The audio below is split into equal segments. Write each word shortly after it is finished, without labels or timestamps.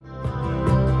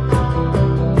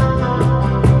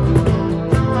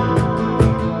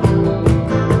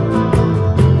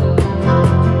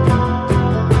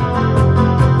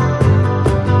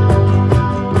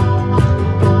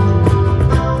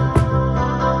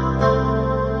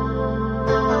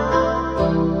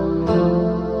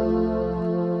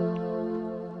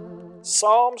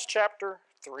Psalms chapter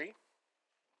 3.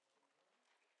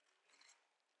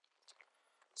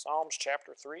 Psalms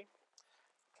chapter 3.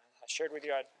 I shared with you,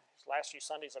 last few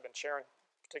Sundays I've been sharing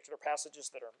particular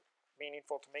passages that are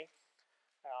meaningful to me.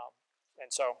 And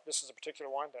so this is a particular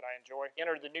one that I enjoy.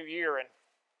 Enter the new year, and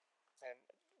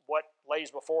what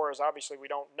lays before us, obviously we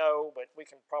don't know, but we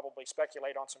can probably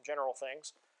speculate on some general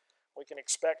things. We can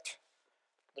expect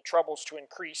the troubles to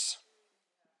increase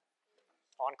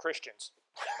on Christians.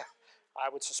 I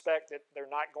would suspect that they're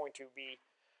not going to be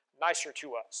nicer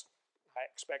to us. I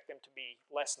expect them to be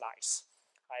less nice.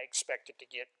 I expect it to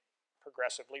get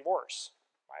progressively worse.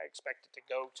 I expect it to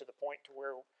go to the point to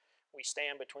where we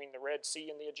stand between the Red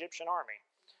Sea and the Egyptian army.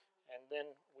 And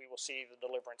then we will see the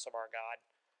deliverance of our God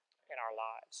in our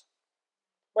lives.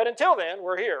 But until then,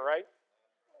 we're here, right?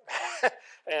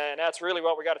 And that's really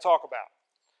what we got to talk about.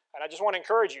 And I just want to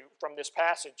encourage you from this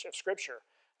passage of Scripture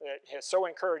that has so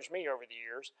encouraged me over the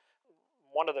years.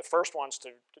 One of the first ones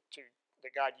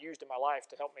that God used in my life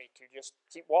to help me to just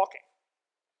keep walking.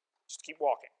 Just keep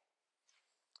walking.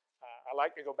 I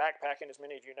like to go backpacking, as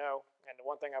many of you know, and the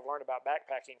one thing I've learned about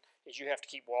backpacking is you have to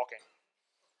keep walking.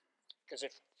 Because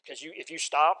if you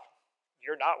stop,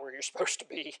 you're not where you're supposed to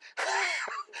be.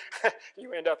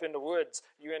 You end up in the woods.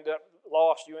 You end up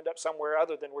lost. You end up somewhere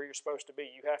other than where you're supposed to be.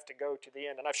 You have to go to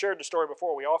the end. And I've shared the story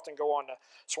before. We often go on the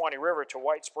Suwannee River to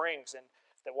White Springs, and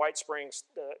the White Springs,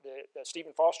 the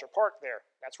Stephen Foster Park there,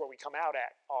 that's where we come out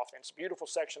at often. It's a beautiful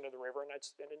section of the river, and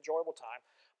it's an enjoyable time.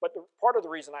 But part of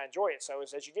the reason I enjoy it so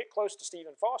is as you get close to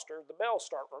Stephen Foster, the bells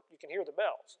start, you can hear the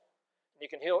bells. You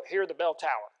can hear the bell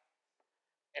tower.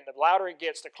 And the louder it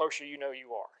gets, the closer you know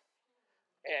you are.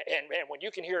 And when you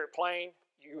can hear it playing,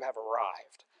 you have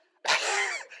arrived.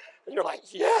 You're like,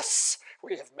 yes,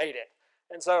 we have made it.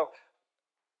 And so,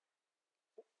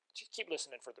 just keep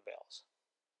listening for the bells.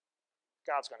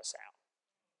 God's going to sound.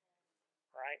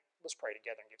 All right? Let's pray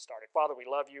together and get started. Father, we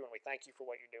love you and we thank you for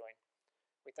what you're doing.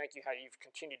 We thank you how you've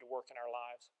continued to work in our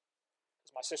lives.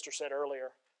 As my sister said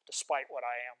earlier, despite what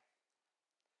I am,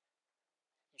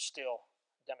 you still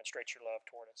demonstrate your love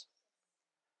toward us.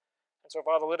 And so,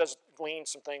 Father, let us glean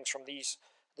some things from this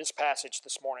passage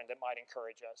this morning that might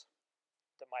encourage us,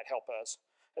 that might help us.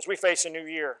 As we face a new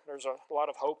year, there's a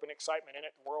lot of hope and excitement in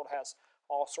it. The world has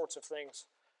all sorts of things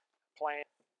planned.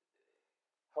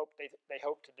 They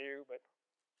hope to do, but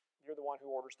you're the one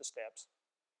who orders the steps.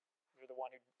 You're the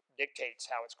one who dictates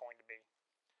how it's going to be.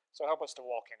 So help us to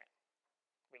walk in it.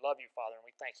 We love you, Father, and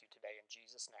we thank you today in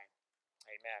Jesus' name.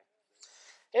 Amen.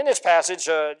 In this passage,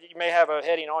 you may have a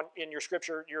heading on in your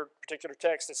scripture, your particular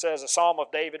text, that says a psalm of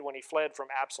David when he fled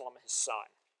from Absalom, his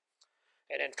son.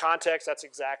 And in context, that's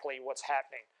exactly what's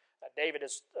happening. David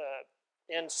is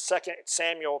in 2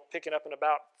 Samuel, picking up in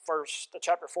about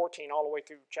chapter 14 all the way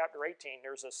through chapter 18.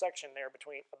 There's a section there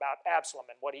about Absalom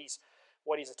and what he's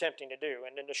attempting to do.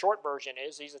 And then the short version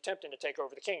is he's attempting to take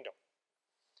over the kingdom.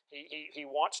 He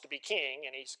wants to be king,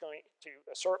 and he's going to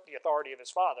assert the authority of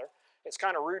his father. It's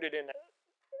kind of rooted in the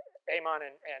Amon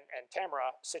and Tamar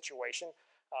situation.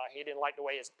 He didn't like the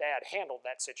way his dad handled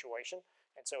that situation,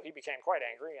 and so he became quite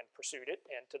angry and pursued it,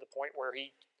 and to the point where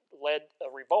he led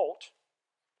a revolt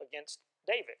against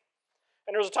David.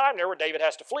 And there's a time there where David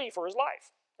has to flee for his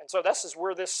life. And so this is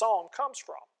where this psalm comes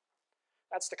from.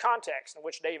 That's the context in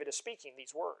which David is speaking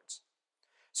these words.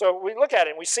 So we look at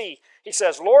it and we see, he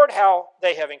says, Lord, how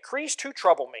they have increased who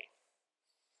trouble me.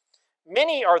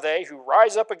 Many are they who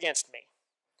rise up against me.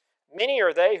 Many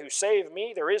are they who say of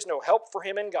me, there is no help for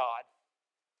him in God.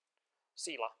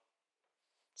 Selah.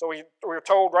 So we're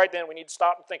told right then we need to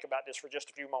stop and think about this for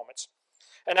just a few moments.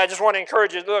 And I just want to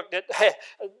encourage you to look that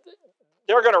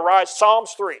they're going to rise.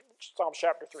 Psalms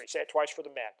chapter 3. Say it twice for the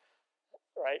men.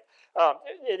 Right?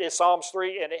 It is Psalms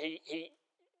 3, and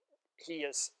he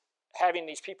is having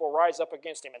these people rise up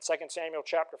against him. In 2 Samuel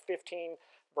chapter 15,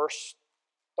 verse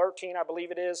 13, I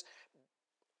believe it is,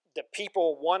 the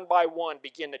people one by one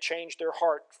begin to change their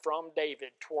heart from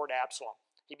David toward Absalom.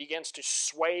 He begins to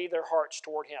sway their hearts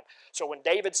toward him. So when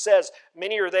David says,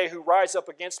 many are they who rise up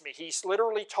against me, he's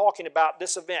literally talking about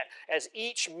this event as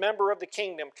each member of the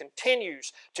kingdom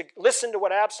continues to listen to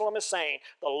what Absalom is saying,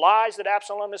 the lies that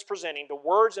Absalom is presenting, the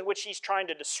words in which he's trying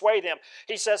to dissuade them.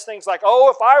 He says things like, oh,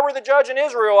 if I were the judge in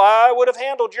Israel, I would have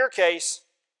handled your case.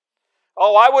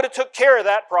 Oh, I would have took care of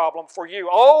that problem for you.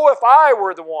 Oh, if I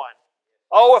were the one.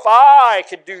 Oh, if I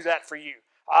could do that for you,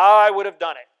 I would have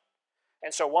done it.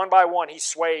 And so one by one, he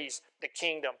sways the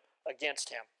kingdom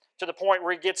against him to the point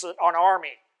where he gets an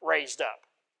army raised up.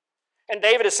 And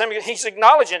David he's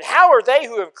acknowledging, how are they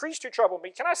who have increased who trouble me?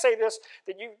 Can I say this,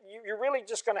 that you're really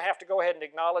just going to have to go ahead and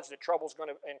acknowledge that trouble's going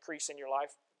to increase in your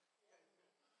life?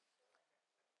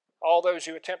 All those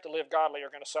who attempt to live godly are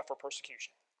going to suffer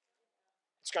persecution.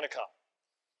 It's going to come.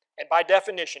 And by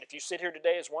definition, if you sit here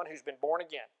today as one who's been born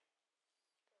again,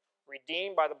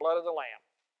 redeemed by the blood of the Lamb,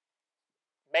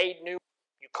 made new,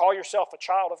 you call yourself a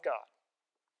child of God,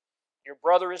 your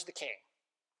brother is the king.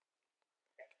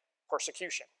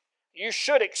 Persecution. You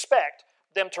should expect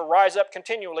them to rise up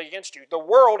continually against you. The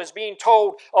world is being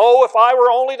told, oh, if I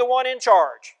were only the one in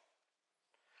charge.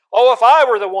 Oh, if I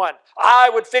were the one, I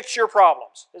would fix your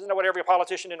problems. Isn't that what every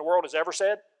politician in the world has ever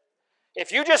said?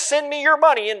 If you just send me your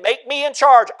money and make me in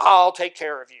charge, I'll take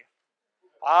care of you.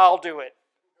 I'll do it.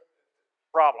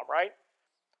 Problem, right?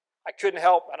 I couldn't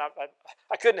help, and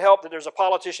I couldn't help that there's a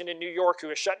politician in New York who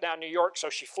has shut down New York, so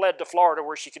she fled to Florida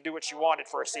where she could do what she wanted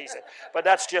for a season. But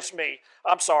that's just me.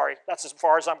 I'm sorry. That's as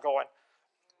far as I'm going.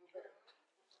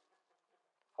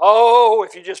 Oh,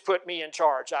 if you just put me in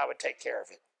charge, I would take care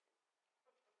of it.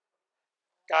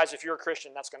 Guys, if you're a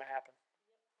Christian, that's going to happen.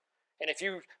 And if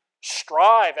you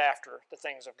strive after the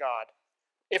things of God,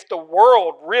 if the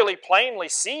world really plainly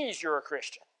sees you're a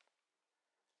Christian,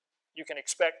 you can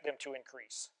expect them to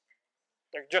increase.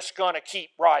 They're just going to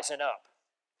keep rising up.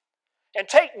 And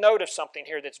take note of something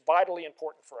here that's vitally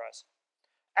important for us.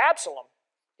 Absalom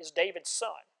is David's son.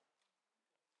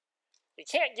 You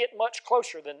can't get much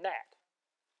closer than that.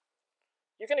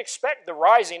 You can expect the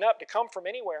rising up to come from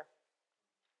anywhere.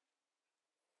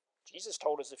 Jesus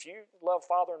told us, if you love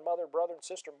father and mother, brother and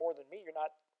sister more than me, you're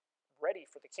not ready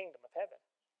for the kingdom of heaven.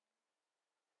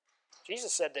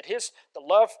 Jesus said that the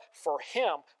love for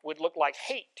him would look like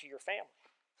hate to your family.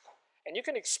 And you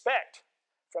can expect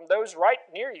from those right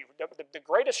near you, the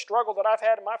greatest struggle that I've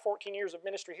had in my 14 years of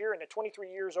ministry here and the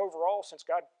 23 years overall since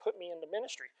God put me into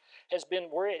ministry has been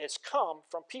where it has come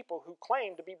from people who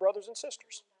claim to be brothers and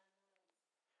sisters.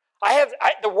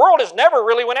 The world has never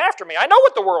really went after me. I know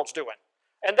what the world's doing.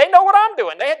 And they know what I'm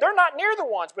doing. They're not near the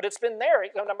ones, but it's been there.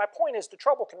 My point is the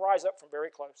trouble can rise up from very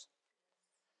close.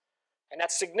 And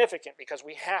that's significant because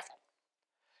we have to.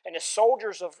 And as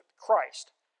soldiers of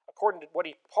Christ, according to what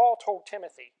Paul told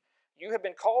Timothy, you have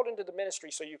been called into the ministry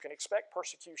so you can expect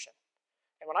persecution.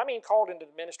 And when I mean called into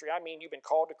the ministry, I mean you've been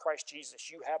called to Christ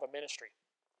Jesus. You have a ministry.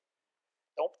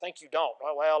 Don't think you don't.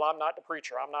 Oh, well, I'm not the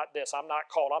preacher. I'm not this. I'm not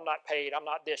called. I'm not paid. I'm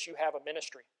not this. You have a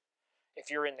ministry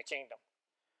if you're in the kingdom.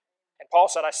 And Paul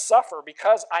said, I suffer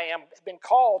because I am been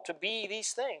called to be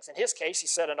these things. In his case, he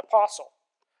said an apostle,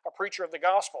 a preacher of the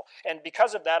gospel. And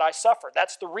because of that, I suffer.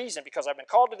 That's the reason. Because I've been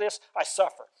called to this, I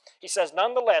suffer. He says,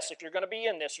 nonetheless, if you're going to be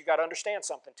in this, you've got to understand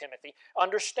something, Timothy.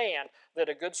 Understand that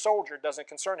a good soldier doesn't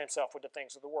concern himself with the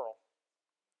things of the world.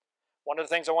 One of the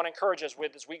things I want to encourage us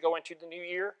with as we go into the new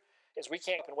year is we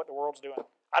can't do what the world's doing.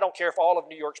 I don't care if all of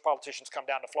New York's politicians come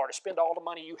down to Florida. Spend all the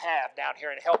money you have down here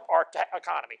and help our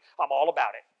economy. I'm all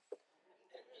about it.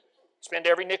 Spend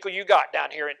every nickel you got down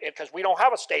here because we don't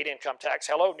have a state income tax.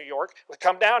 Hello, New York. We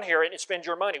come down here and spend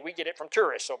your money. We get it from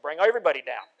tourists, so bring everybody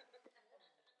down.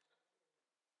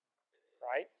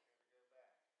 Right?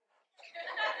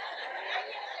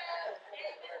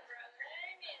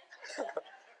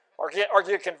 or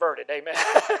get converted. Amen.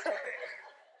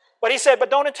 But he said, but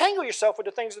don't entangle yourself with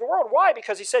the things of the world. Why?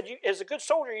 Because he said, as a good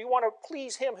soldier, you want to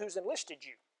please him who's enlisted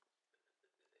you.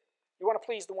 You want to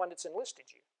please the one that's enlisted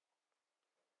you.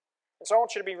 And so I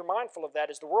want you to be mindful of that.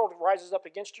 As the world rises up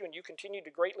against you and you continue to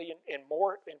greatly and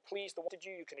more and please the one that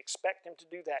you can expect him to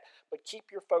do that. But keep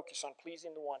your focus on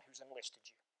pleasing the one who's enlisted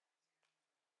you.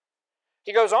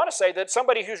 He goes on to say that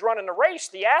somebody who's running a race,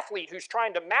 the athlete who's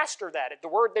trying to master that, the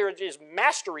word there is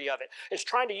mastery of it, is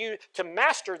trying to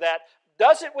master that,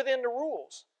 does it within the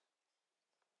rules.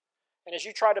 And as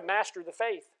you try to master the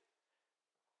faith,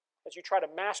 as you try to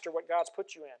master what God's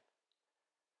put you in,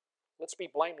 let's be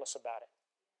blameless about it.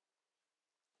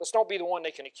 Let's don't be the one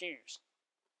they can accuse.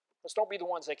 Let's don't be the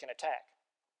ones they can attack.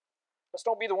 Let's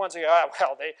don't be the ones that,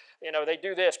 they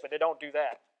do this, but they don't do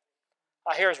that.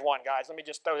 Here's one, guys. Let me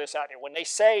just throw this out here. When they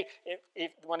say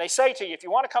to you, if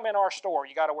you want to come in our store,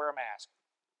 you got to wear a mask.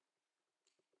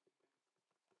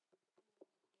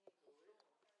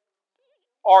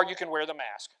 Or you can wear the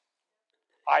mask.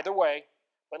 Either way,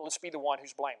 but let's be the one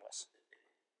who's blameless.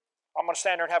 I'm going to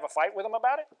stand there and have a fight with them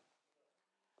about it?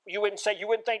 You wouldn't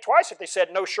think twice if they said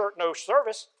no shirt, no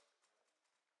service.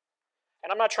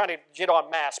 And I'm not trying to get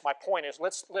on mass. My point is,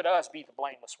 let us be the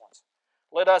blameless ones.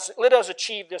 Let us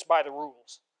achieve this by the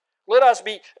rules. Let us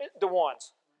be the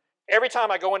ones. Every time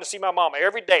I go in to see my mama,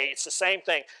 every day it's the same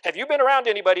thing. Have you been around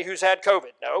anybody who's had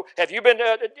COVID? No. Have you been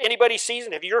to anybody's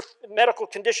season? Have your medical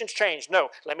conditions changed? No.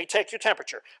 Let me take your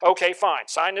temperature. Okay, fine.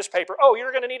 Sign this paper. Oh,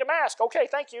 you're going to need a mask. Okay,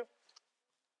 thank you.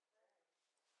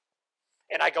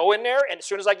 And I go in there, and as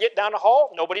soon as I get down the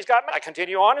hall, nobody's got me. I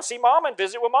continue on and see Mom and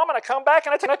visit with Mom, and I come back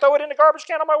and I throw it in the garbage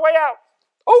can on my way out.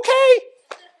 Okay.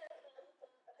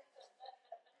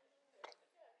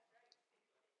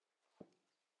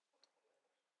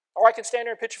 Or I can stand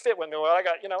there and pitch a fit with me. Well, I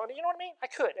got, you know what I mean? I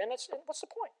could, and what's the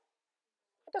point?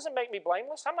 It doesn't make me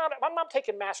blameless. I'm not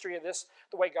taking mastery of this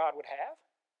the way God would have.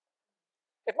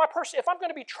 If I'm going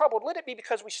to be troubled, let it be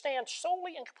because we stand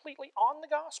solely and completely on the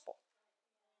gospel.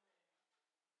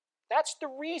 That's the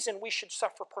reason we should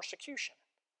suffer persecution.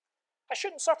 I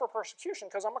shouldn't suffer persecution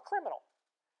because I'm a criminal.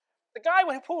 The guy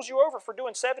who pulls you over for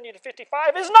doing 70 to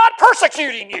 55 is not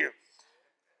persecuting you.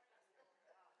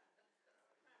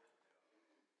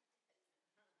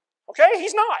 Okay?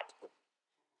 He's not.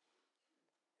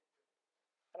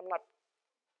 And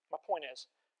my point is,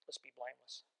 let's be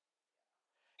blameless.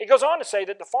 He goes on to say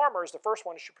that the farmer is the first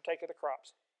one who should partake of the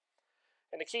crops.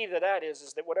 And the key to that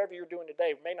is that whatever you're doing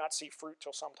today may not see fruit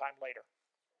till sometime later.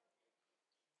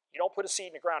 You don't put a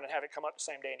seed in the ground and have it come up the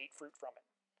same day and eat fruit from it.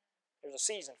 There's a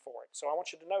season for it. So I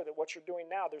want you to know that what you're doing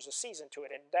now, there's a season to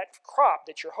it. And that crop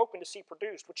that you're hoping to see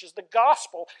produced, which is the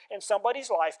gospel in somebody's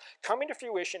life, coming to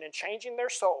fruition and changing their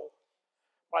soul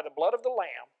by the blood of the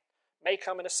Lamb, may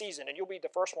come in a season, and you'll be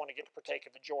the first one to get to partake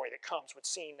of the joy that comes with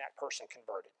seeing that person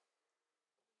converted.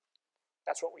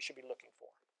 That's what we should be looking for.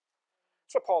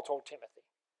 That's what Paul told Timothy.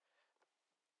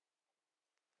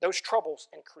 Those troubles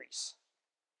increase.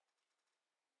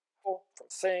 From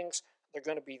things, they're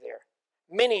going to be there.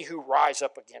 Many who rise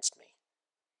up against me.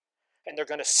 And they're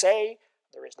going to say,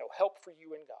 there is no help for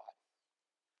you in God.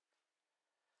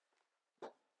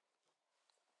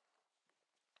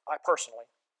 I personally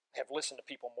have listened to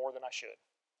people more than I should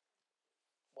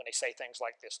when they say things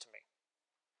like this to me.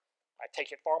 I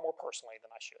take it far more personally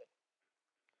than I should.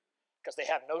 Because they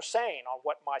have no saying on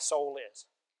what my soul is.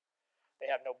 They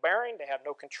have no bearing, they have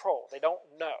no control. They don't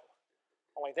know.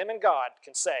 Only them and God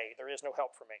can say, there is no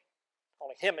help for me.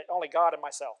 Only God and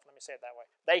myself, let me say it that way.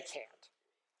 They can't.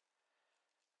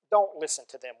 Don't listen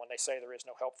to them when they say there is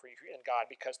no help for you in God,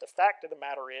 because the fact of the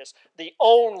matter is, the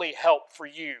only help for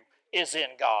you is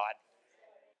in God.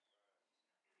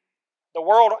 The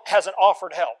world hasn't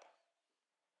offered help.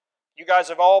 You guys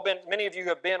have all been, many of you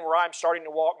have been where I'm starting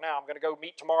to walk now. I'm going to go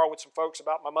meet tomorrow with some folks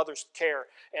about my mother's care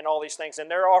and all these things,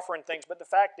 and they're offering things, but the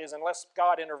fact is, unless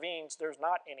God intervenes, there's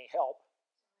not any help.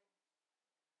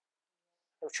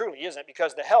 There truly isn't,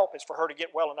 because the help is for her to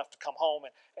get well enough to come home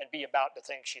and be about the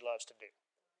things she loves to do.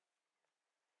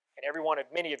 And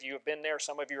many of you have been there.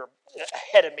 Some of you are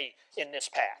ahead of me in this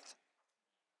path.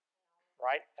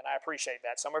 Right? And I appreciate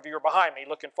that. Some of you are behind me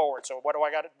looking forward. So what do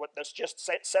I got to, let's just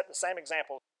set the same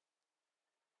example.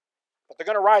 But they're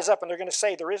going to rise up and they're going to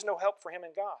say there is no help for him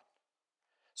in God.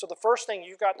 So the first thing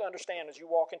you've got to understand as you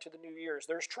walk into the new year is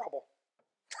there's trouble.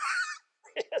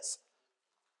 Yes.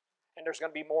 And there's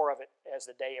going to be more of it as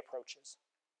the day approaches.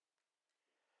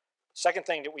 Second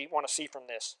thing that we want to see from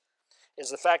this is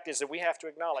the fact is that we have to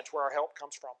acknowledge where our help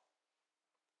comes from.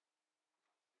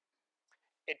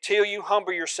 Until you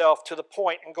humble yourself to the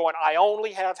point and going, I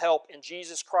only have help in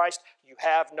Jesus Christ, you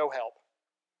have no help.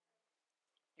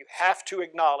 You have to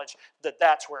acknowledge that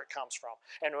that's where it comes from.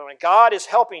 And when God is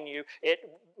helping you, it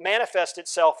manifests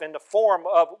itself in the form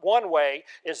of, one way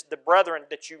is the brethren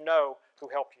that you know who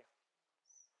help you.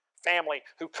 Family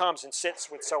who comes and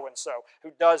sits with so-and-so,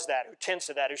 who does that, who tends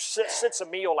to that, who sits a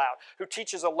meal out, who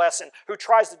teaches a lesson, who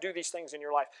tries to do these things in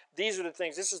your life. These are the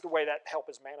things, this is the way that help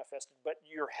is manifested. But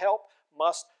your help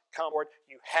must come forward.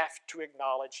 You have to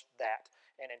acknowledge that.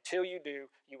 And until you do,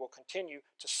 you will continue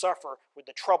to suffer with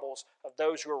the troubles of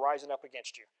those who are rising up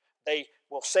against you. They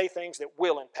will say things that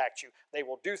will impact you. They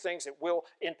will do things that will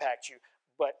impact you.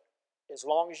 But as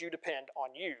long as you depend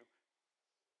on you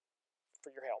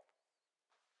for your help.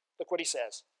 Look what he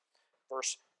says,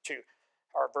 verse 3.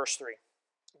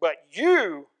 But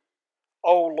you,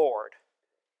 O Lord,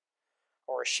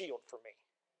 are a shield for me,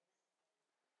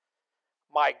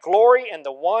 my glory and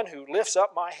the one who lifts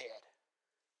up my head.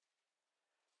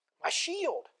 My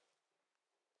shield.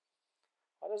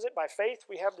 What is it? By faith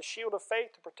we have the shield of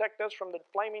faith to protect us from the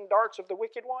flaming darts of the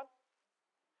wicked one,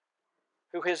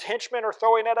 who his henchmen are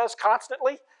throwing at us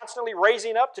constantly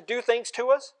raising up to do things to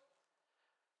us.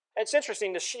 And it's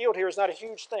interesting, the shield here is not a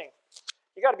huge thing.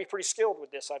 You got to be pretty skilled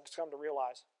with this, I've come to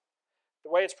realize.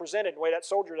 The way it's presented, the way that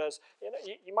soldier does,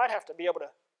 you might have to be able to.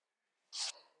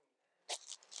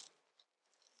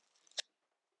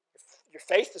 Your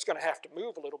faith is going to have to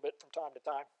move a little bit from time to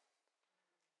time.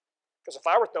 Because if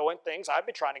I were throwing things, I'd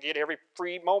be trying to get every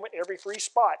free moment, every free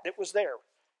spot that was there.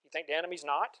 You think the enemy's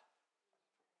not?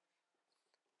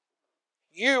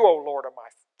 You, O Lord, are my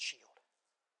shield.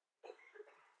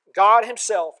 God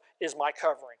himself is my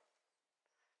covering.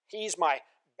 He's my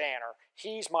banner.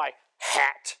 He's my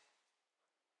hat.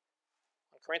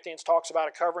 When Corinthians talks about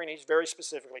a covering, he's very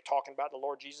specifically talking about the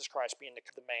Lord Jesus Christ being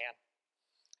the man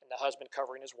and the husband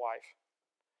covering his wife.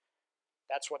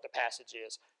 That's what the passage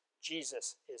is.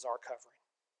 Jesus is our covering.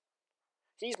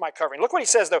 He's my covering. Look what he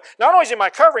says, though. Not only is he my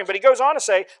covering, but he goes on to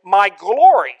say, my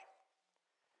glory.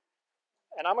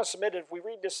 And I'm going to submit it,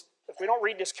 if we don't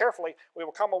read this carefully, we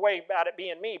will come away about it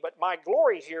being me. But my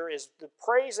glory here is the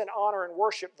praise and honor and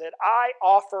worship that I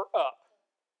offer up.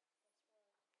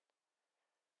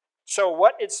 So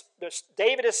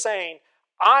David is saying,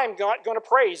 I'm not going to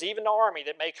praise even the army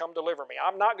that may come deliver me.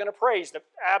 I'm not going to praise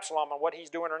Absalom on what he's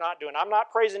doing or not doing. I'm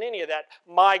not praising any of that.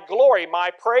 My glory,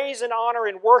 my praise and honor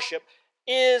and worship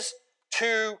is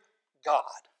to God.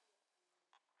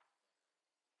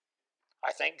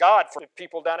 I thank God for the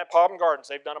people down at Palm Gardens.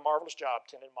 They've done a marvelous job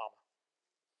tending Mama.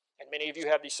 And many of you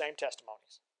have these same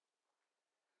testimonies.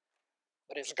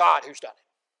 But it's God who's done it.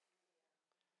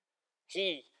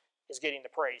 He is getting the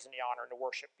praise and the honor and the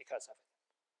worship because of it.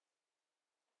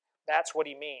 That's what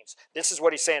he means. This is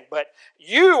what he's saying. But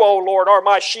you, O Lord, are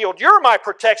my shield. You're my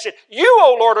protection. You,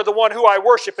 O Lord, are the one who I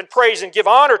worship and praise and give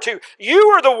honor to. You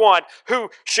are the one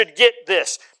who should get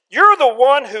this. You're the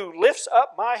one who lifts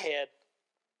up my head.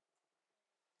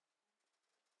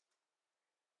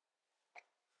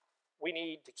 We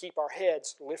need to keep our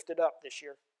heads lifted up this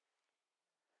year.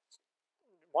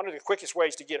 One of the quickest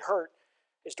ways to get hurt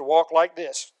is to walk like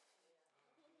this.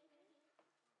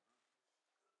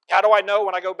 How do I know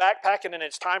when I go backpacking and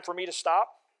it's time for me to stop?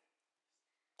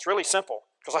 It's really simple,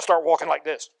 because I start walking like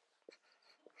this.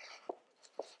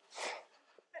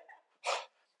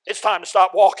 It's time to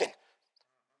stop walking.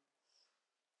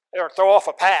 Or throw off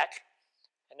a pack.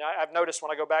 And I've noticed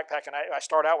when I go backpacking, I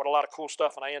start out with a lot of cool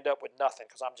stuff and I end up with nothing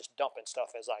because I'm just dumping stuff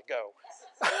as I go.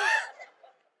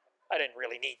 I didn't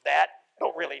really need that.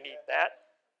 Don't really need that.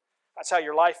 That's how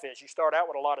your life is. You start out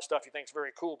with a lot of stuff you think is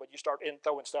very cool, but you start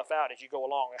throwing stuff out as you go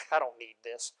along. I don't need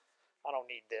this. I don't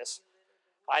need this.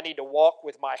 I need to walk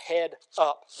with my head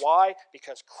up. Why?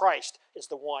 Because Christ is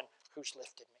the one who's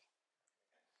lifted me.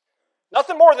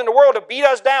 Nothing more than the world to beat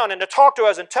us down and to talk to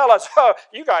us and tell us, oh,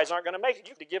 you guys aren't going to make it.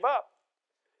 You have to give up.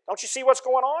 Don't you see what's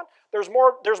going on? There's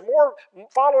more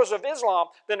followers of Islam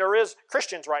than there is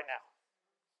Christians right now.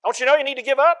 Don't you know you need to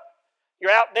give up? Your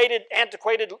outdated,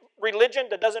 antiquated religion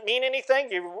that doesn't mean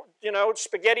anything. You know,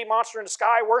 spaghetti monster in the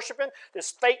sky worshiping, this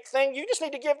fake thing. You just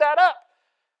need to give that up.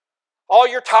 All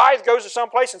your tithe goes to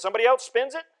someplace and somebody else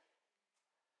spends it.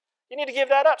 You need to give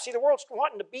that up. See, the world's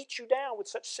wanting to beat you down with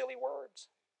such silly words.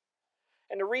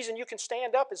 And the reason you can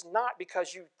stand up is not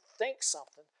because you think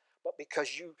something, but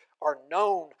because you are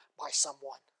known by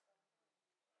someone.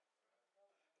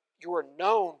 You are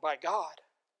known by God.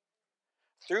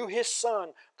 Through His Son,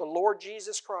 the Lord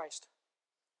Jesus Christ.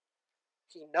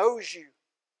 He knows you.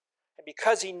 And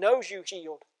because He knows you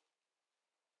healed.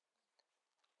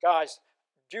 Guys,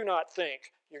 do not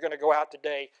think you're going to go out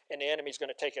today and the enemy's going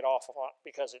to take it off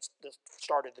because it's the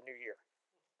start of the new year.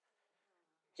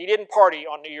 He didn't party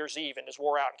on New Year's Eve and is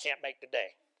wore out and can't make the day.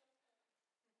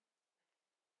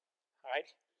 All right?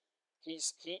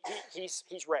 He's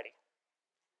ready.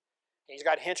 He's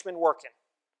got henchmen working.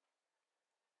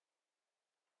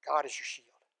 God is your shield.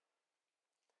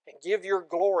 And give your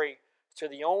glory to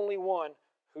the only one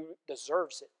who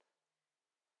deserves it.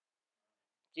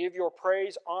 Give your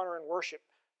praise, honor, and worship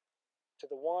to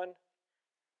the one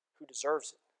who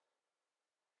deserves it.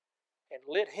 And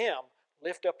let Him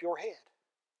lift up your head.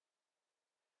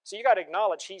 So you got to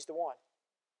acknowledge He's the one.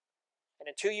 And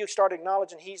until you start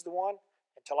acknowledging He's the one,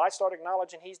 until I start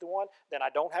acknowledging He's the one, then I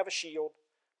don't have a shield.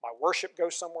 My worship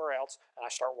goes somewhere else, and I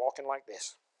start walking like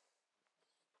this.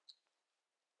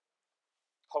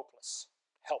 Hopeless,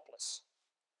 helpless,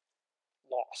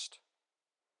 lost.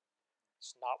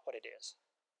 It's not what it is.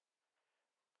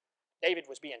 David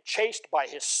was being chased by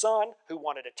his son who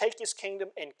wanted to take his kingdom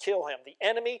and kill him. The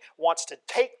enemy wants to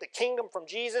take the kingdom from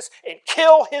Jesus and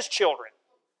kill his children.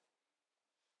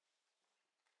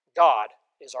 God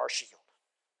is our shield.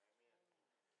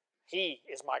 He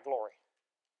is my glory.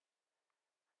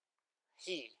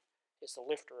 He is the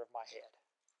lifter of my head.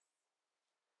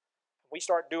 When we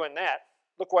start doing that,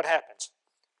 look what happens.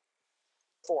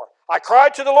 4. I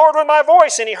cried to the Lord with my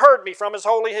voice, and He heard me from His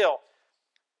holy hill.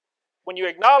 When you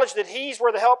acknowledge that He's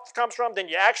where the help comes from, then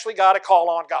you actually got to call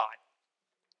on God.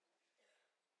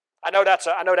 I know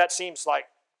that seems like,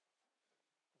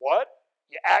 what?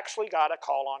 You actually got to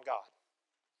call on God.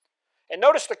 And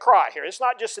notice the cry here. It's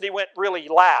not just that he went really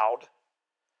loud.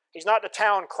 He's not the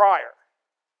town crier.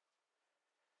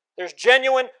 There's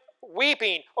genuine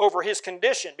weeping over his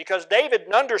condition, because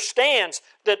David understands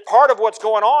that part of what's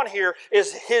going on here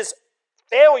is his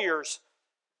failures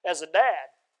as a dad.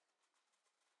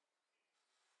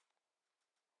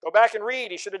 Go back and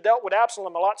read. He should have dealt with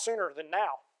Absalom a lot sooner than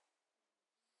now.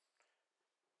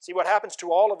 See, what happens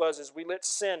to all of us is we let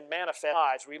sin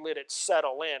manifest. We let it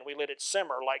settle in. We let it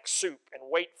simmer like soup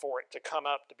and wait for it to come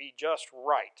up to be just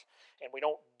right. And we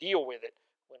don't deal with it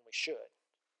when we should.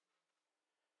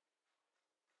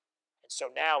 And so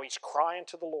now he's crying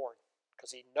to the Lord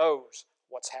because he knows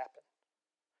what's happened.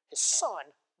 His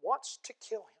son wants to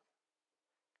kill him.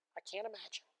 I can't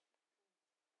imagine.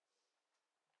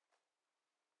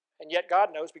 And yet God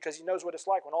knows, because he knows what it's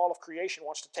like when all of creation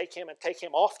wants to take him and take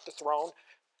him off the throne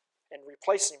and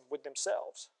replace him with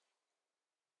themselves.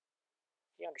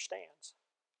 He understands.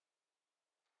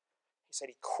 He said,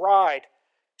 he cried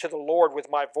to the Lord with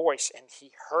my voice, and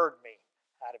he heard me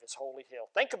out of his holy hill.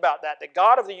 Think about that. The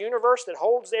God of the universe that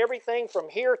holds everything from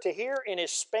here to here in his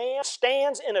span,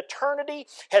 stands in eternity,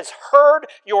 has heard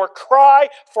your cry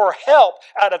for help.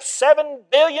 Out of 7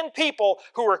 billion people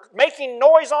who are making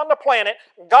noise on the planet,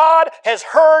 God has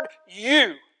heard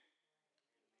you.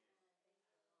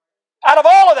 Out of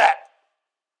all of that.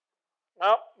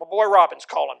 No, my boy Robin's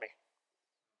calling me.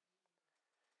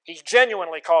 He's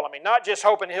genuinely calling me, not just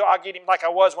hoping I'll get him like I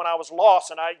was when I was lost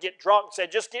and I'd get drunk and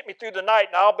said, just get me through the night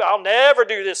and I'll never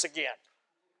do this again.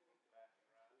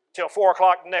 Till 4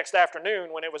 o'clock the next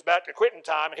afternoon when it was back to quitting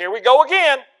time, and here we go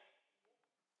again.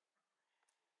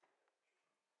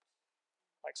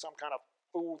 Like some kind of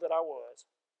fool that I was.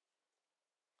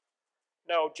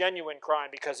 No, genuine crying,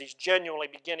 because he's genuinely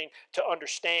beginning to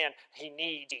understand he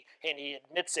needs, and he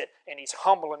admits it, and he's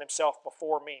humbling himself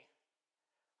before me.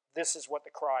 This is what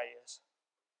the cry is.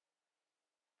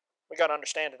 We got to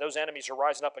understand that those enemies are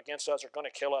rising up against us, are going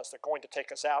to kill us, they're going to take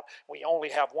us out. We only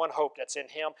have one hope, that's in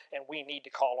him, and we need to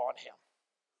call on him.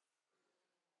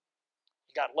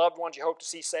 You got loved ones you hope to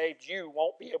see saved, you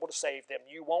won't be able to save them.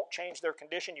 You won't change their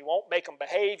condition, you won't make them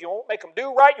behave, you won't make them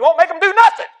do right, you won't make them do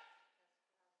nothing.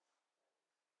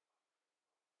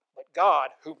 But God,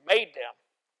 who made them,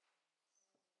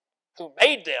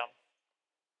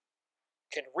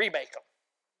 can remake them.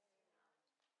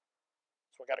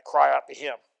 So we've got to cry out to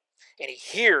him. And he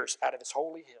hears out of his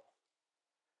holy hill.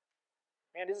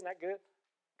 Man, isn't that good?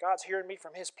 God's hearing me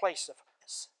from his place of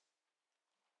this.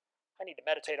 I need to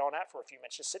meditate on that for a few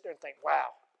minutes. Just sit there and think,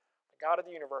 wow, the God of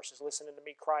the universe is listening to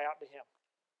me cry out to him.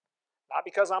 Not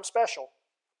because I'm special,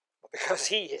 but because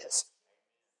he is.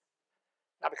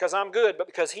 Not because I'm good, but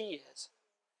because he is.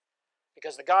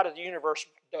 Because the God of the universe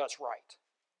does right.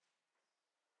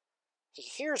 He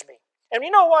hears me. And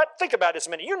you know what? Think about this a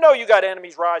minute. You know you got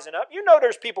enemies rising up. You know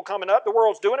there's people coming up. The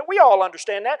world's doing it. We all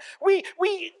understand that. We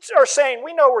are saying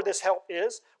we know where this help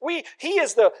is. He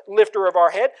is the lifter of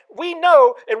our head. We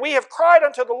know, and we have cried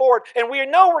unto the Lord, and we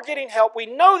know we're getting help. We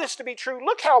know this to be true.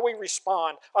 Look how we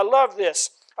respond. I love this.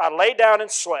 I lay down and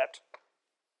slept.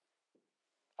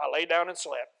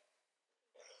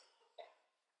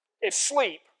 It's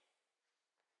sleep,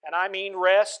 and I mean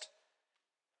rest,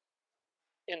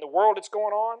 in the world that's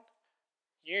going on.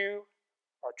 You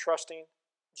are trusting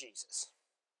Jesus.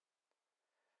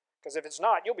 Because if it's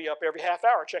not, you'll be up every half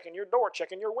hour checking your door,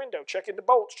 checking your window, checking the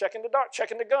bolts, checking the dart,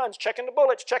 checking the guns, checking the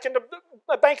bullets, checking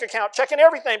the bank account, checking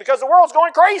everything, because the world's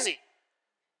going crazy.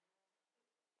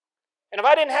 And if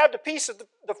I didn't have the peace of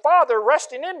the Father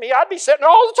resting in me, I'd be sitting there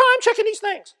all the time checking these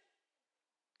things.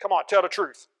 Come on, tell the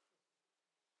truth.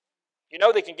 You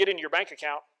know they can get into your bank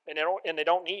account, and they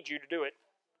don't need you to do it.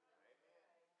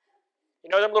 You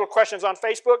know them little questions on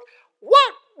Facebook?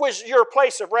 What was your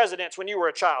place of residence when you were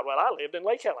a child? Well, I lived in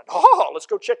Lake Helen. Oh, let's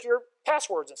go check your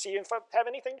passwords and see if I have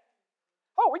anything.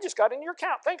 Oh, we just got into your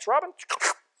account. Thanks, Robin.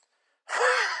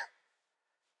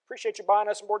 Appreciate you buying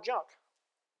us some more junk.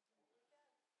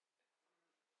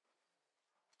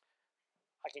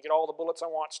 I can get all the bullets I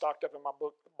want stocked up in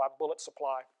my bullet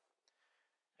supply.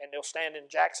 And they'll stand in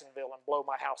Jacksonville and blow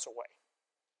my house away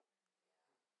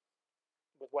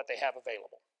with what they have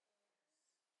available.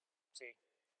 See,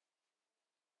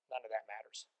 none of that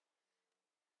matters.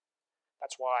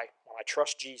 That's why when I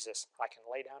trust Jesus, I can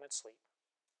lay down and sleep.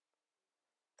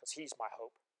 Because he's my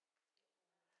hope.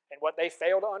 And what they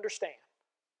fail to understand,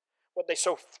 what they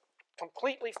so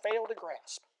completely fail to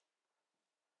grasp,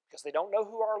 because they don't know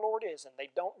who our Lord is and they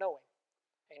don't know him.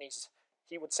 And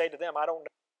he would say to them, I don't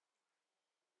know.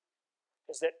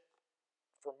 Is that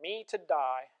for me to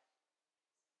die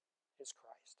is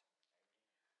Christ.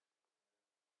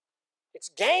 It's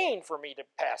gain for me to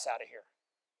pass out of here.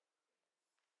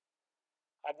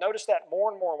 I've noticed that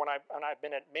more and more when I've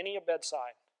been at many a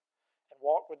bedside. And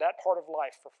walk with that part of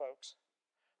life for folks.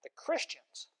 The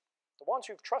Christians, the ones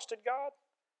who've trusted God,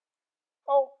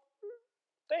 oh,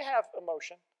 they have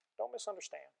emotion. Don't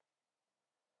misunderstand.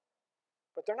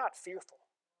 But they're not fearful.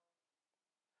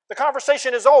 The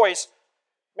conversation is always,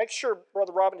 make sure,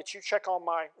 Brother Robin, that you check on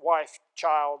my wife,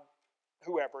 child,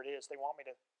 whoever it is they want me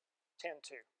to tend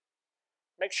to.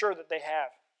 Make sure that they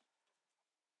have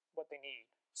what they need.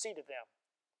 See to them.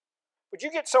 Would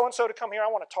you get so-and-so to come here?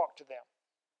 I want to talk to them.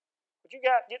 Would you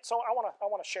get so? I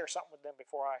want to share something with them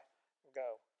before I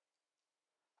go.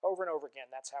 Over and over again,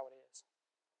 that's how it is.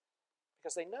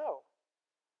 Because they know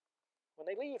when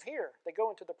they leave here, they go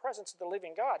into the presence of the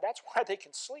living God. That's why they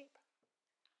can sleep.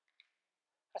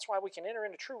 That's why we can enter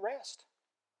into true rest.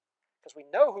 Because we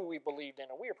know who we believed in,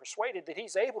 and we are persuaded that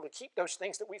He's able to keep those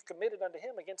things that we've committed unto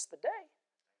Him against the day.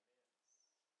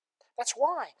 That's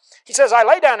why. He says, I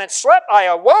lay down and slept, I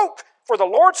awoke, for the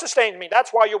Lord sustained me.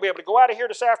 That's why you'll be able to go out of here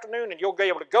this afternoon, and you'll be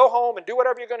able to go home and do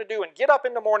whatever you're going to do and get up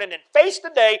in the morning and face the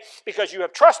day because you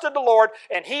have trusted the Lord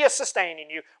and He is sustaining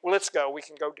you. Well, let's go. We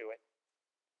can go do it.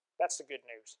 That's the good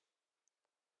news.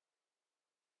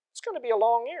 It's going to be a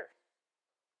long year.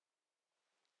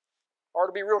 Or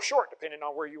to be real short, depending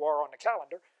on where you are on the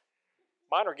calendar.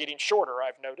 Mine are getting shorter,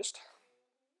 I've noticed.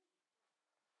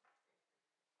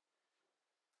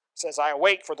 It says, I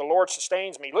awake, for the Lord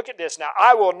sustains me. Look at this now.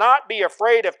 I will not be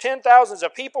afraid of 10,000s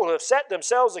of people who have set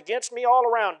themselves against me all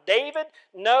around. David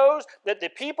knows that the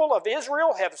people of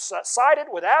Israel have sided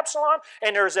with Absalom,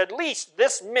 and there's at least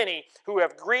this many who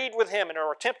have agreed with him and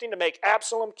are attempting to make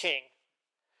Absalom king.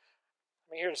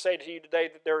 I'm here to say to you today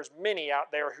that there's many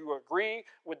out there who agree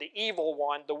with the evil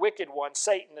one, the wicked one,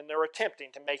 Satan, and they're attempting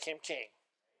to make him king.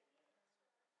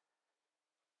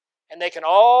 And they can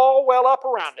all well up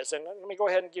around us. And let me go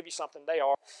ahead and give you something. They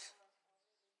are.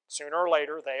 Sooner or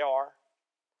later, they are.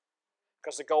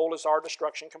 Because the goal is our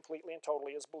destruction completely and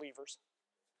totally as believers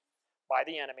by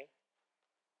the enemy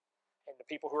and the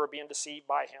people who are being deceived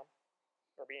by him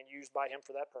or being used by him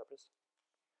for that purpose.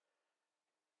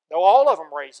 Though all of them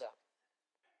raise up,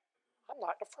 I'm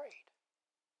not afraid.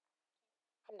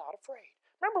 I'm not afraid.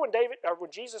 Remember when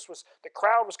Jesus was, the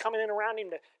crowd was coming in around him,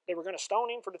 they were going to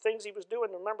stone him for the things he was doing.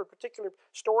 Remember a particular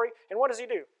story? And what does he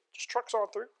do? Just trucks on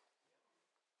through.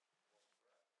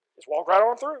 Just walk right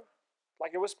on through.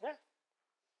 Like it was,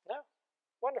 no,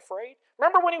 wasn't afraid.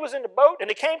 Remember when he was in the boat and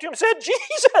they came to him and said,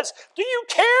 Jesus, do you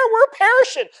care? We're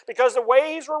perishing. Because the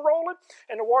waves were rolling.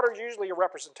 And the water is usually a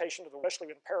representation of, especially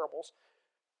in parables.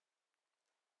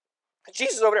 And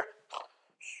Jesus over there,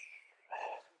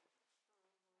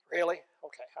 really?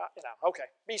 Okay, okay,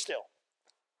 be still.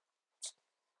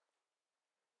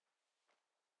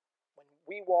 When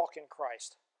we walk in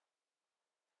Christ,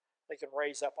 they can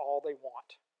raise up all they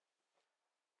want.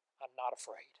 I'm not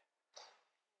afraid.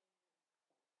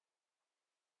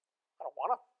 I don't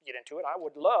want to get into it. I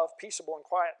would love peaceable and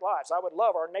quiet lives. I would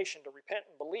love our nation to repent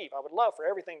and believe. I would love for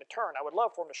everything to turn. I would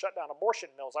love for them to shut down abortion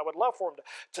mills. I would love for them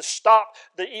to stop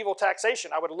the evil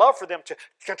taxation. I would love for them to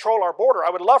control our border.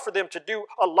 I would love for them to do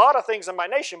a lot of things in my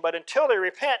nation, but until they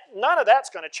repent, none of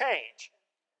that's going to change.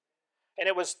 And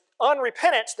it was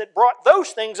unrepentance that brought those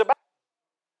things about.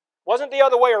 It wasn't the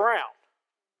other way around.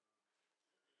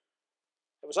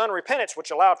 It was unrepentance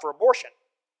which allowed for abortion.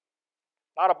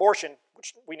 Not abortion,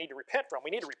 which we need to repent from.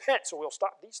 We need to repent so we'll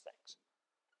stop these things.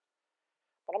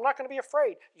 But I'm not going to be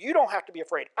afraid. You don't have to be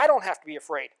afraid. I don't have to be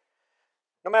afraid.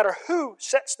 No matter who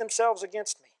sets themselves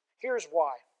against me. Here's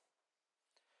why.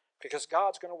 Because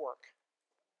God's going to work.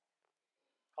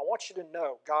 I want you to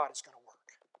know God is going to work.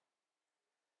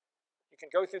 You can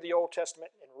go through the Old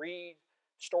Testament and read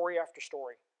story after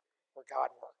story where God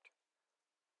worked.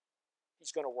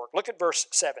 He's going to work. Look at verse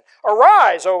 7.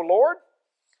 Arise, O Lord.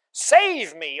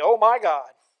 Save me, O my God.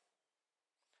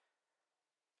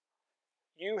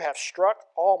 You have struck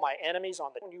all my enemies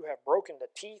on the... You have broken the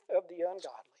teeth of the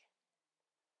ungodly.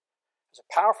 There's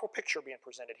a powerful picture being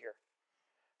presented here.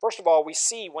 First of all, we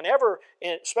see whenever,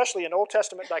 especially in Old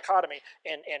Testament dichotomy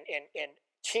and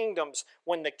kingdoms,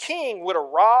 when the king would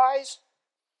arise,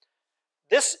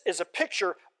 this is a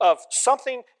picture of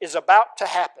something is about to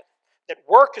happen. That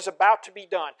work is about to be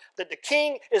done. That the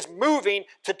king is moving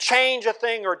to change a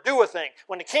thing or do a thing.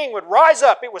 When the king would rise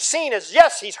up, it was seen as,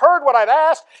 yes, he's heard what I've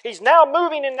asked. He's now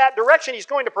moving in that direction. He's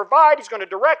going to provide. He's going to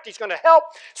direct. He's going to help.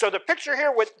 So the picture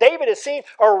here with David is seen,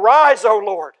 arise, O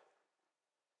Lord.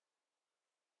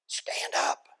 Stand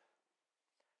up.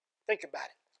 Think about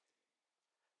it.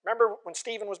 Remember when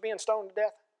Stephen was being stoned to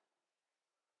death?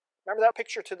 Remember that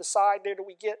picture to the side there that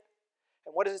we get?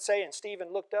 And what does it say? And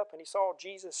Stephen looked up and he saw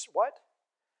Jesus, what?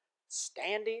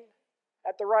 Standing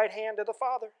at the right hand of the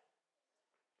Father.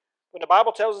 When the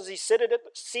Bible tells us he's seated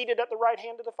at the right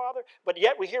hand of the Father, but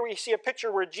yet we see a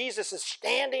picture where Jesus is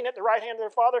standing at the right hand of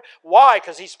the Father. Why?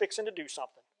 Because he's fixing to do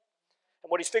something. And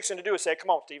what he's fixing to do is say, come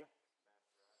on, Stephen.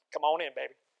 Come on in,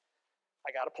 baby.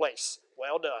 I got a place.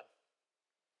 Well done.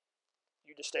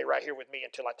 You just stay right here with me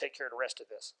until I take care of the rest of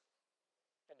this.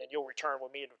 And then you'll return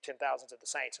with me and 10,000s of the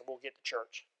saints, and we'll get to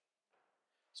church.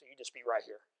 So you just be right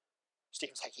here.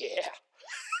 Stephen's like, yeah.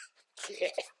 Yeah.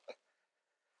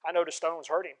 I know the stones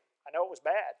hurt him. I know it was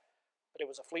bad, but it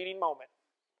was a fleeting moment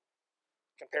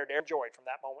compared to every joy from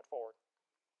that moment forward.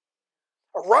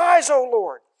 Arise, O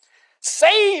Lord.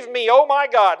 Save me, oh my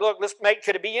God. Look,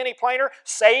 could it be any plainer?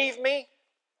 Save me.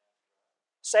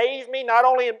 Save me, not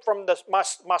only from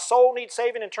my soul needs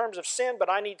saving in terms of sin, but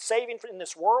I need saving in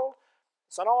this world.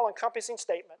 It's an all-encompassing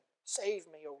statement. Save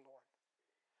me, O Lord.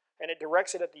 And it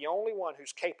directs it at the only one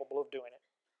who's capable of doing it.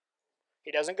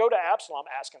 He doesn't go to Absalom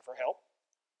asking for help.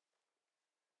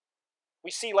 We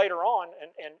see later on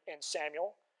in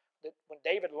Samuel that when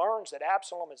David learns that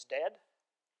Absalom is dead,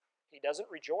 he doesn't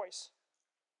rejoice.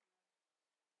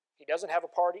 He doesn't have a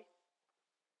party.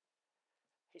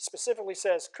 He specifically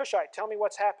says, Cushite, tell me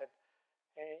what's happened.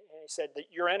 And he said that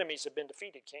your enemies have been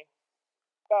defeated, king.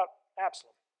 About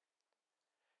Absalom.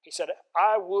 He said,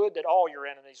 I would that all your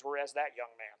enemies were as that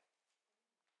young man.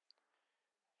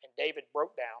 And David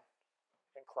broke down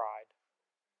and cried,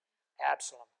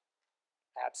 Absalom,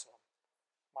 Absalom,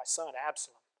 my son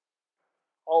Absalom,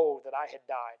 oh, that I had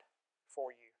died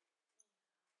for you.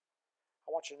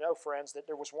 I want you to know, friends, that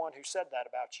there was one who said that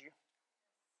about you.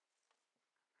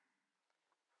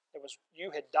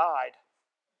 You had died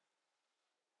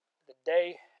the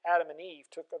day Adam and Eve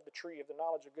took of the tree of the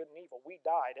knowledge of good and evil. We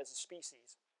died as a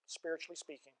species, spiritually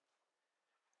speaking.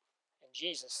 And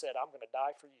Jesus said, I'm going to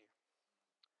die for you,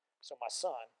 so my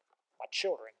son, my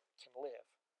children, can live.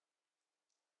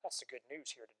 That's the good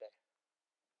news here today.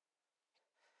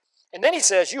 And then he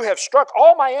says, you have struck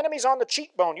all my enemies on the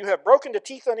cheekbone. You have broken the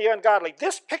teeth of the ungodly.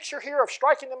 This picture here of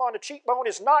striking them on the cheekbone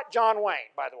is not John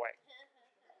Wayne, by the way.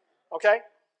 Okay?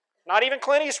 Not even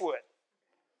Clint Eastwood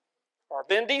or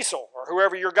Ben Diesel or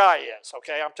whoever your guy is.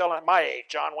 Okay? I'm telling my age,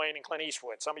 John Wayne and Clint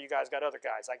Eastwood. Some of you guys got other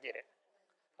guys. I get it.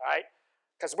 All right?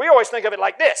 Because we always think of it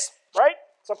like this, right?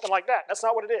 Something like that. That's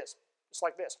not what it is. It's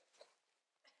like this.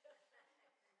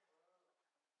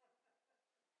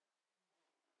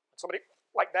 Somebody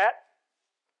like that,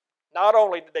 not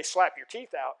only did they slap your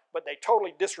teeth out, but they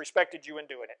totally disrespected you in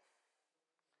doing it.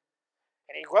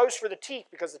 And he goes for the teeth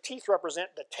because the teeth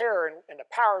represent the terror and the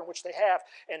power in which they have.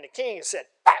 And the king has said,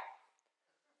 "Bap!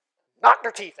 Knock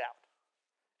their teeth out.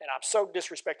 And I'm so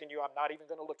disrespecting you, I'm not even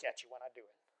going to look at you when I do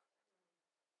it."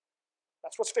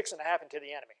 That's what's fixing to happen to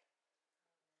the enemy.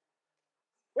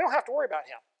 We don't have to worry about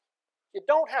him. You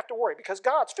don't have to worry because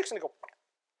God's fixing to go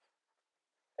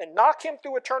and knock him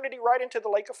through eternity right into the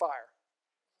lake of fire.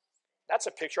 That's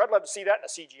a picture. I'd love to see that in a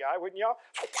CGI, wouldn't y'all?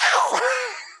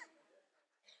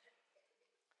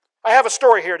 I have a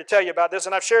story here to tell you about this,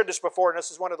 and I've shared this before, and this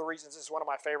is one of the reasons this is one of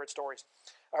my favorite stories,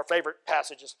 our favorite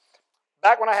passages.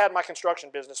 Back when I had my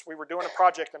construction business, we were doing a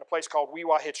project in a place called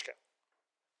Weewahichka.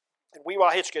 And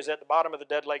Weewahichka is at the bottom of the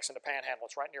Dead Lakes in the Panhandle.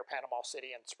 It's right near Panama City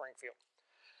and Springfield.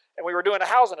 And we were doing a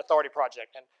housing authority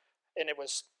project, and it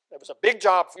was a big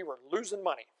job. We were losing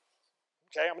money.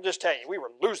 Okay, I'm going to just tell you, we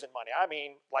were losing money. I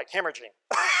mean, like hemorrhaging.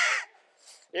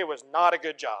 It was not a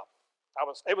good job.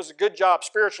 It was a good job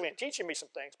spiritually and teaching me some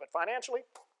things, but financially,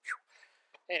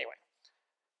 whew. Anyway.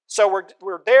 So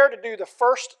we're there to do the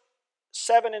first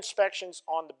 7 inspections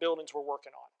on the buildings we're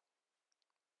working on.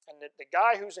 And the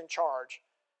guy who's in charge,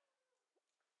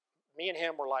 me and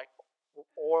him were like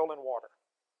oil and water.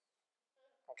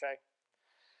 Okay?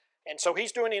 And so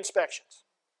he's doing the inspections.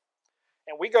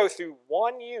 And we go through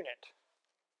 1 unit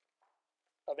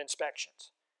of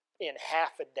inspections in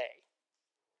half a day.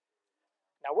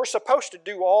 Now, we're supposed to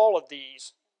do all of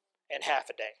these in half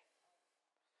a day.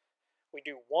 We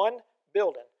do 1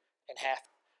 building in half.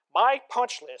 My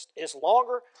punch list is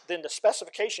longer than the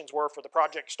specifications were for the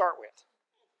project to start with.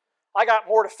 I got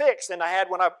more to fix than I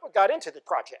had when I got into the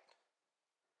project.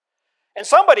 And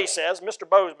somebody says, Mr.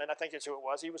 Bozeman, I think is who it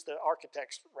was, he was the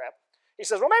architect's rep. He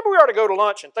says, well, maybe we ought to go to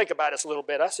lunch and think about this a little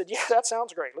bit. I said, yeah, that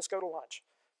sounds great. Let's go to lunch.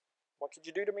 What could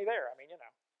you do to me there? I mean, you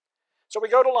know. So we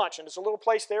go to lunch, and there's a little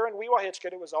place there in Weewahichka.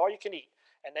 It was all you can eat.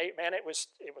 And it was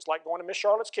like going to Miss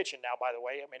Charlotte's Kitchen now, by the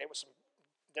way. I mean, it was,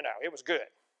 it was good.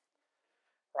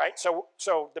 Right?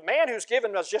 So the man who's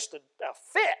given us just a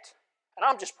fit, and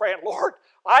I'm just praying, Lord,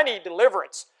 I need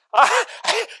deliverance.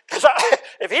 Because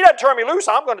if he doesn't turn me loose,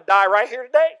 I'm going to die right here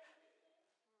today.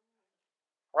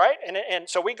 Right? And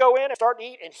so we go in and start to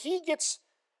eat, and he gets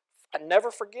I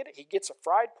never forget it. He gets a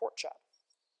fried pork chop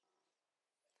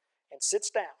and sits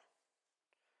down.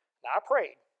 Now I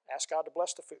prayed, asked God to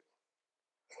bless the food.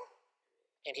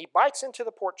 And he bites into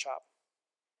the pork chop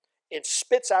and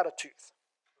spits out a tooth.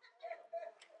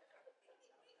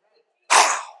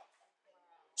 Pow!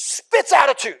 Spits out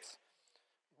a tooth.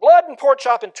 Blood and pork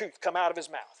chop and tooth come out of his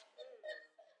mouth.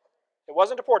 It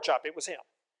wasn't a pork chop, it was him.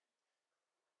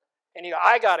 And he goes,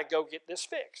 I got to go get this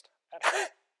fixed.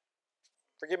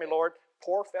 Forgive me, Lord,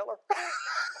 poor feller.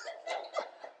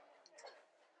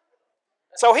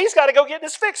 So he's got to go get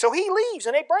this fixed. So he leaves,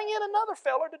 and they bring in another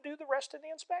feller to do the rest of the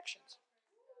inspections.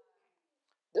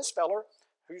 This feller,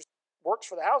 who works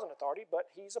for the housing authority, but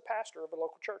he's a pastor of a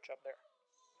local church up there.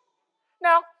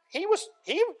 Now, he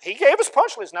gave us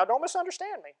punch list. Now, don't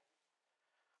misunderstand me.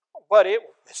 But it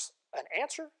was an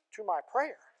answer to my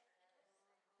prayer.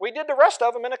 We did the rest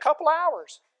of them in a couple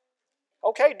hours.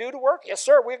 Okay, do the work. Yes,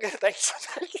 sir. We're good. Thanks.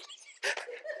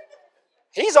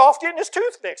 He's off getting his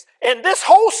tooth fixed. And this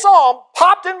whole psalm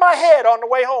popped in my head on the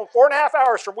way home, 4.5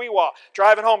 hours from Weewa,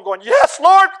 driving home going, yes,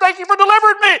 Lord, thank you for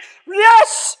delivering me.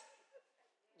 Yes.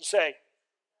 You say,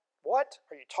 what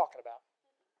are you talking about?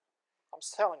 I'm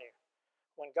telling you,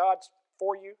 when God's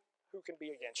for you, who can be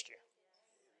against you?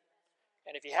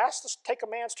 And if he has to take a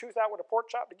man's tooth out with a pork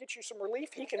chop to get you some relief,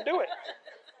 he can do it.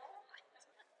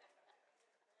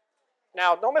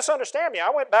 Now, don't misunderstand me. I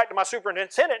went back to my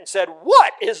superintendent and said,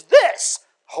 what is this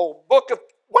whole book of,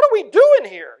 what are we doing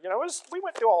here? We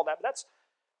went through all that, but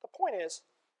the point is,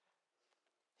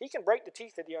 he can break the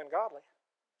teeth of the ungodly.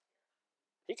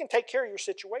 He can take care of your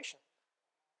situation.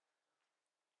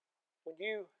 When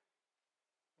you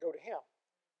go to him,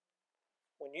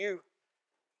 when you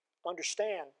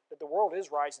understand that the world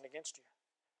is rising against you,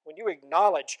 when you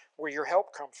acknowledge where your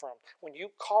help comes from, when you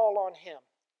call on him,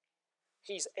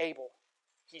 he's able,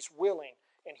 he's willing,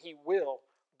 and he will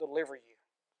deliver you.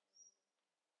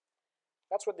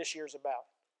 That's what this year's about.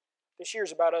 This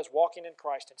year's about us walking in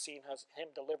Christ and seeing him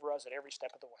deliver us at every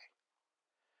step of the way.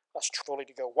 Us truly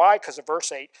to go. Why? Because of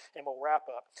verse 8, and we'll wrap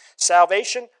up.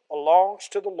 Salvation belongs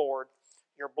to the Lord.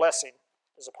 Your blessing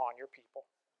is upon your people.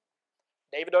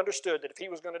 David understood that if he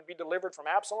was going to be delivered from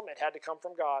Absalom, it had to come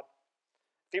from God.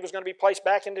 If he was going to be placed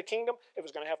back into the kingdom, it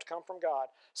was going to have to come from God.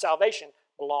 Salvation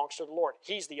belongs to the Lord.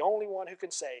 He's the only one who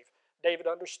can save. David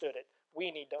understood it.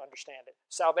 We need to understand it.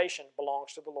 Salvation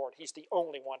belongs to the Lord. He's the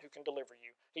only one who can deliver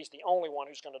you. He's the only one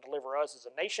who's going to deliver us as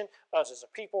a nation, us as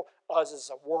a people, us as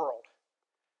a world.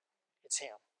 It's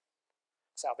him.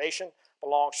 Salvation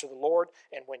belongs to the Lord,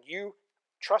 and when you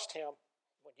trust him,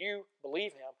 when you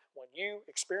believe him, when you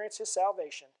experience his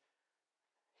salvation,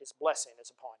 his blessing is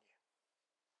upon you.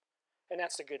 And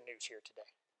that's the good news here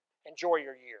today. Enjoy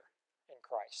your year in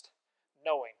Christ,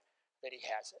 knowing that he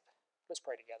has it. Let's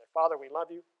pray together. Father, we love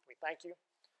you, we thank you,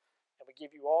 and we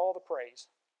give you all the praise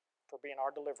for being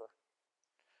our deliverer.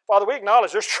 Father, we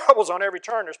acknowledge there's troubles on every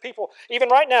turn. There's people, even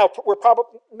right now, where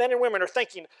probably men and women are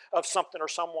thinking of something or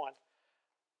someone.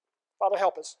 Father,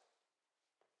 help us.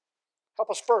 Help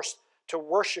us first to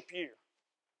worship you.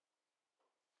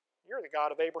 You're the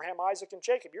God of Abraham, Isaac, and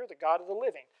Jacob. You're the God of the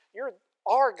living. You're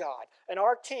our God and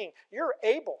our King. You're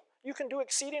able. You can do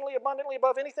exceedingly abundantly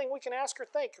above anything we can ask or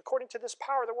think according to this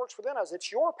power that works within us.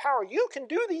 It's your power. You can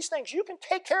do these things. You can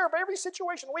take care of every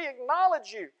situation. We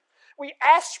acknowledge you. We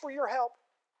ask for your help.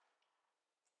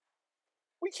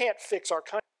 We can't fix our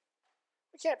country.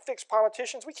 We can't fix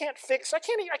politicians. I can't fix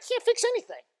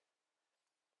anything.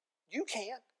 You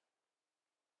can.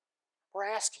 We're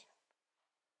asking.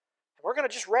 And we're going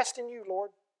to just rest in you,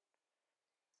 Lord.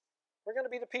 We're going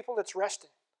to be the people that's resting.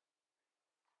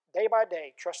 Day by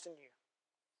day, trusting you.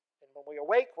 And when we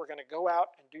awake, we're going to go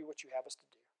out and do what you have us to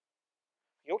do.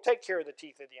 You'll take care of the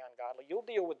teeth of the ungodly. You'll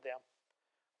deal with them.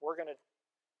 We're going to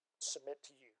submit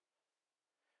to you.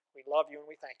 We love you and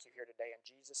we thank you here today in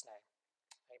Jesus' name.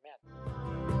 Amen.